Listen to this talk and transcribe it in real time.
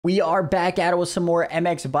We are back at it with some more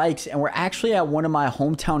MX bikes, and we're actually at one of my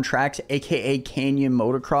hometown tracks, aka Canyon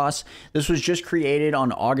Motocross. This was just created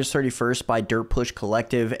on August 31st by Dirt Push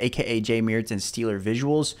Collective, aka Jay Meerts and Steeler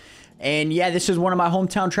Visuals. And yeah, this is one of my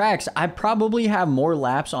hometown tracks. I probably have more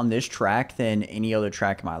laps on this track than any other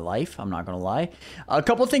track in my life, I'm not gonna lie. A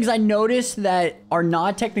couple things I noticed that are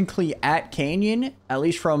not technically at Canyon, at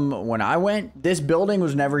least from when I went. This building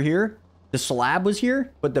was never here. The slab was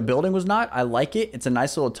here, but the building was not. I like it. It's a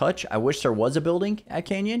nice little touch. I wish there was a building at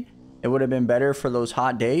Canyon. It would have been better for those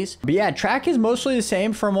hot days. But yeah, track is mostly the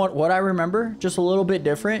same from what I remember. Just a little bit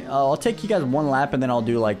different. I'll take you guys one lap and then I'll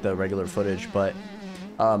do like the regular footage. But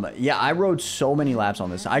yeah, I rode so many laps on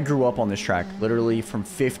this. I grew up on this track, literally from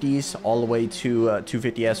 50s all the way to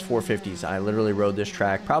 250S, 450s. I literally rode this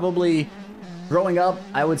track probably growing up,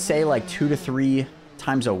 I would say like 2 to 3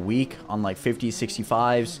 times a week on like 50s,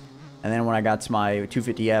 65s. And then when I got to my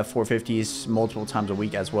 250F, 450s, multiple times a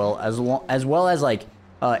week as well as like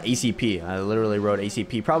ACP. I literally rode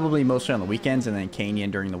ACP probably mostly on the weekends and then Canyon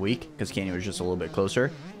during the week because Canyon was just a little bit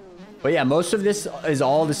closer. But yeah, most of this is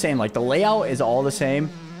all the same. Like the layout is all the same.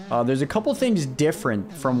 There's a couple things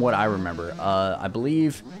different from what I remember. I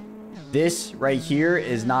believe this right here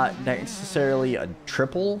is not necessarily a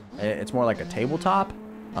triple. It's more like a tabletop.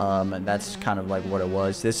 And that's kind of like what it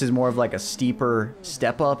was. This is more of like a steeper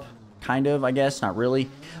step up. Kind of, I guess, not really.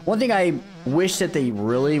 One thing I wish that they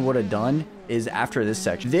really would have done is after this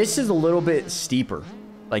section. This is a little bit steeper.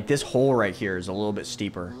 Like this hole right here is a little bit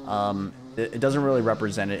steeper. It doesn't really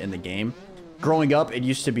represent it in the game. Growing up, it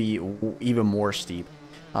used to be even more steep.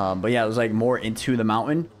 But yeah, it was like more into the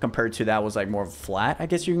mountain compared to that was like more flat, I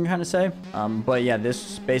guess you can kind of say. But yeah,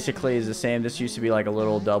 this basically is the same. This used to be like a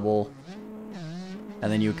little double.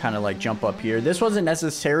 And then you kind of like jump up here. This wasn't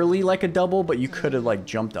necessarily like a double, but you could have like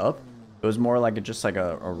jumped up. It was more like just like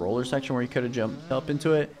a roller section where you could have jumped up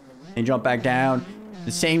into it and jump back down.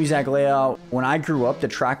 The same exact layout. When I grew up, the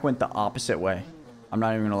track went the opposite way. I'm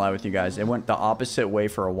not even gonna lie with you guys. It went the opposite way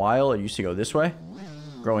for a while. It used to go this way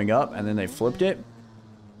growing up, and then they flipped it.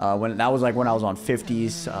 When that was like when I was on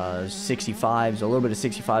 50s, 65s, a little bit of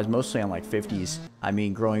 65s, mostly on like 50s. I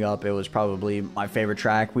mean, growing up, it was probably my favorite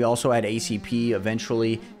track. We also had ACP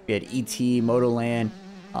eventually. We had ET, Motoland.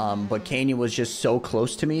 But Canyon was just so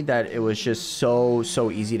close to me that it was just so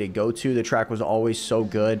easy to go to. The track was always so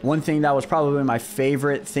good. One thing that was probably my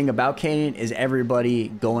favorite thing about Canyon is everybody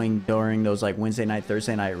going during those like Wednesday night,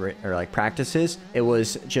 Thursday night or like practices. It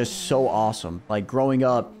was just so awesome. Like growing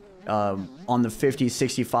up on the 50s,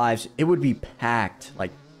 65s, it would be packed,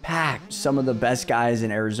 like packed. Some of the best guys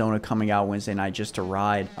in Arizona coming out Wednesday night just to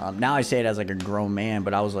ride. Now I say it as like a grown man,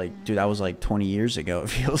 but I was like, dude, that was like 20 years ago. It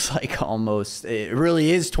feels like almost, it really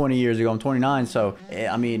is 20 years ago. I'm 29. So,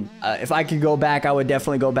 I mean, if I could go back, I would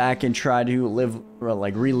definitely go back and try to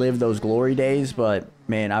relive those glory days. But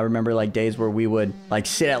man, I remember like days where we would like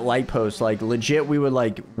sit at light posts, like legit, we would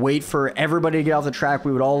like wait for everybody to get off the track.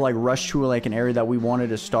 We would all like rush to like an area that we wanted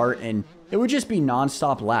to start, and it would just be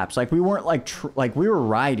non-stop laps. Like we weren't like we were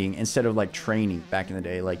riding instead of like training back in the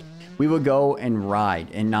day. Like we would go and ride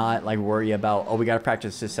and not like worry about, oh, we got to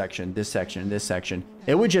practice this section, this section, this section.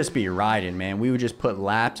 It would just be riding, man. We would just put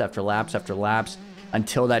laps after laps after laps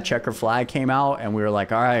until that checker flag came out, and we were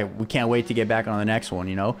like, all right, we can't wait to get back on the next one,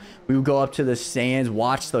 you know? We would go up to the stands,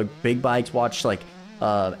 watch the big bikes, watch like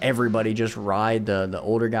everybody just ride, the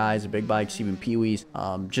older guys, the big bikes, even peewees.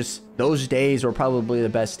 Just those days were probably the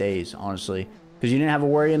best days, honestly, because you didn't have a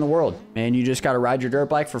worry in the world, man. You just got to ride your dirt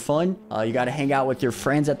bike for fun. You got to hang out with your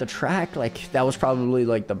friends at the track. Like that was probably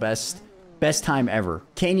like the best time ever.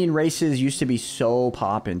 Canyon races used to be so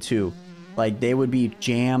poppin' too. Like they would be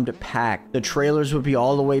jammed packed. The trailers would be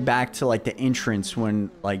all the way back to like the entrance when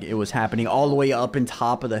like it was happening, all the way up in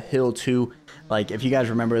top of the hill too. Like if you guys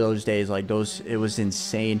remember those days, like those, it was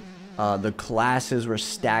insane. The classes were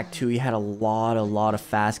stacked too. You had a lot of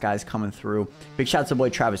fast guys coming through. Big shout out to boy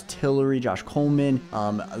Travis Tillery, Josh Coleman.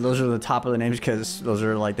 Those are the top of the names because those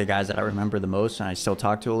are like the guys that I remember the most, and I still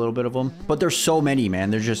talk to a little bit of them. But there's so many, man.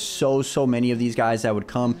 There's just so many of these guys that would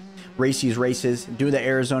come race these races, do the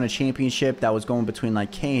Arizona Championship that was going between like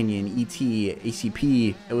Canyon, ET,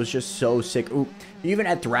 ACP. It was just so sick. Ooh, even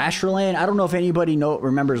at Thrasherland, I don't know if anybody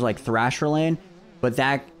remembers like Thrasherland, but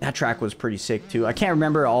that track was pretty sick too. I can't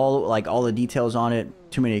remember all the details on it.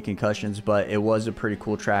 Too many concussions, but it was a pretty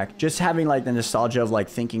cool track. Just having like the nostalgia of like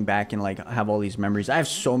thinking back and like have all these memories. I have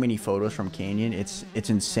so many photos from Canyon. It's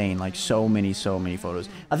insane. Like so many photos.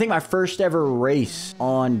 I think my first ever race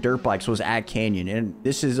on dirt bikes was at Canyon, and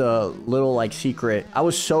this is a little like secret. I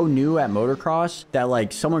was so new at motocross that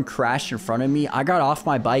like someone crashed in front of me. I got off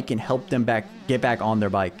my bike and helped them get back on their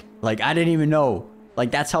bike. Like I didn't even know. Like,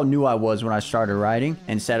 that's how new I was when I started riding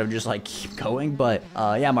instead of just like keep going. But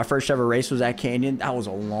yeah, my first ever race was at Canyon. That was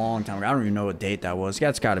a long time ago. I don't even know what date that was.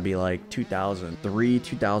 That's got to be like 2003,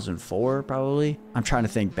 2004, probably. I'm trying to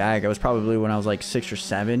think back. It was probably when I was like 6 or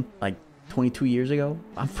 7, like 22 years ago.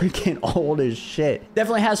 I'm freaking old as shit.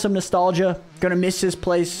 Definitely has some nostalgia. Gonna miss this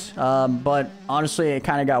place, but honestly, it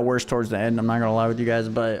kind of got worse towards the end. I'm not gonna lie with you guys,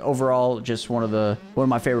 but overall, just one of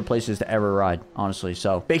my favorite places to ever ride, honestly.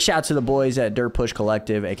 So big shout out to the boys at Dirt Push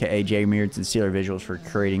Collective, aka Jay Mearts and Steeler Visuals, for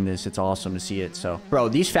creating this. It's awesome to see it. So, bro,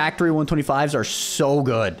 these factory 125s are so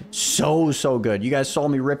good, so good. You guys saw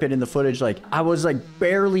me rip it in the footage. Like, I was like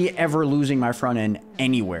barely ever losing my front end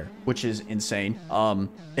anywhere, which is insane.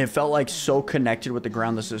 It felt like so connected with the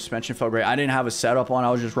ground. The suspension felt great. I didn't have a setup on.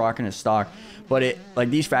 I was just rocking a stock. But it, like,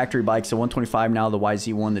 these factory bikes, the 125 now, the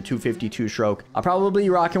YZ1, the 252 stroke, I'll probably be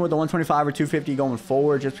rocking with the 125 or 250 going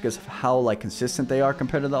forward just because of how, like, consistent they are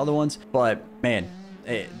compared to the other ones. But, man,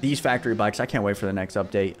 these factory bikes, I can't wait for the next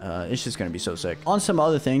update. It's just going to be so sick. On some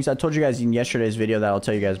other things, I told you guys in yesterday's video that I'll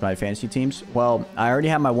tell you guys my fantasy teams. Well, I already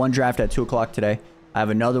have my one draft at 2 o'clock today. I have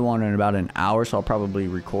another one in about an hour, so I'll probably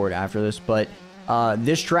record after this. But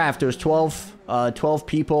this draft, there was 12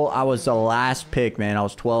 people. I was the last pick, man. I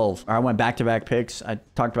was 12. I went back-to-back picks. I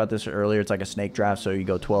talked about this earlier. It's like a snake draft, so you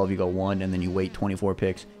go 12, you go 1, and then you wait 24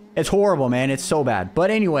 picks. It's horrible, man. It's so bad. But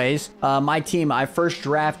anyways, my team, I first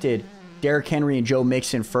drafted Derrick Henry and Joe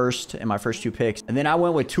Mixon first in my first 2 picks. And then I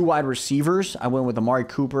went with 2 wide receivers. I went with Amari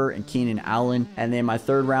Cooper and Keenan Allen. And then my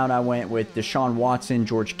 3rd round, I went with Deshaun Watson,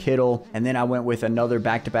 George Kittle. And then I went with another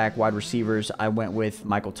back-to-back wide receivers. I went with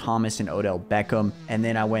Michael Thomas and Odell Beckham. And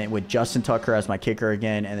then I went with Justin Tucker as my kicker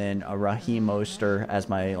again. And then Raheem Mostert as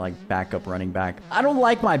my like backup running back. I don't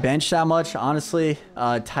like my bench that much, honestly.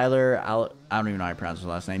 I don't even know how to pronounce his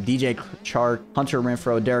last name. DJ Chark, Hunter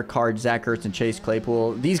Renfrow, Derek Carr, Zach Ertz, and Chase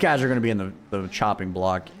Claypool. These guys are going to be in the chopping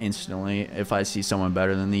block instantly if I see someone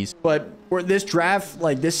better than these. But for this draft,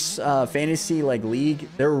 like this fantasy like league,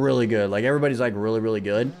 they're really good. Like everybody's like really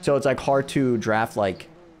good. So it's like hard to draft like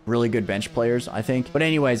really good bench players, I think. But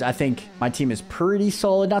anyways, I think my team is pretty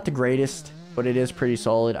solid. Not the greatest, but it is pretty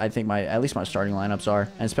solid. I think at least my starting lineups are,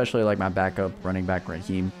 and especially like my backup running back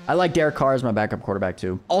Raheem. I like Derek Carr as my backup quarterback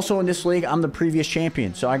too. Also in this league, I'm the previous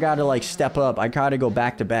champion, so I got to like step up. I got to go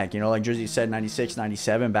back to back, you know, like Jersey said, 96,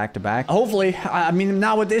 97 back to back. Hopefully, I mean,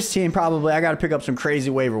 not with this team, probably. I got to pick up some crazy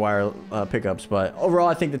waiver wire pickups, but overall,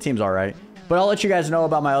 I think the team's all right. But I'll let you guys know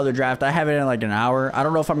about my other draft. I have it in like an hour. I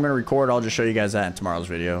don't know if I'm going to record. I'll just show you guys that in tomorrow's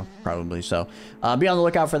video, probably. So be on the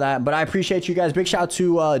lookout for that. But I appreciate you guys. Big shout out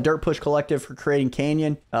to Dirt Push Collective for creating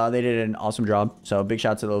Canyon. They did an awesome job. So big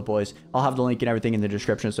shout out to those boys. I'll have the link and everything in the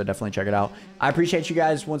description, so definitely check it out. I appreciate you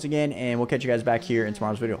guys once again, and we'll catch you guys back here in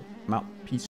tomorrow's video. I'm out. Peace.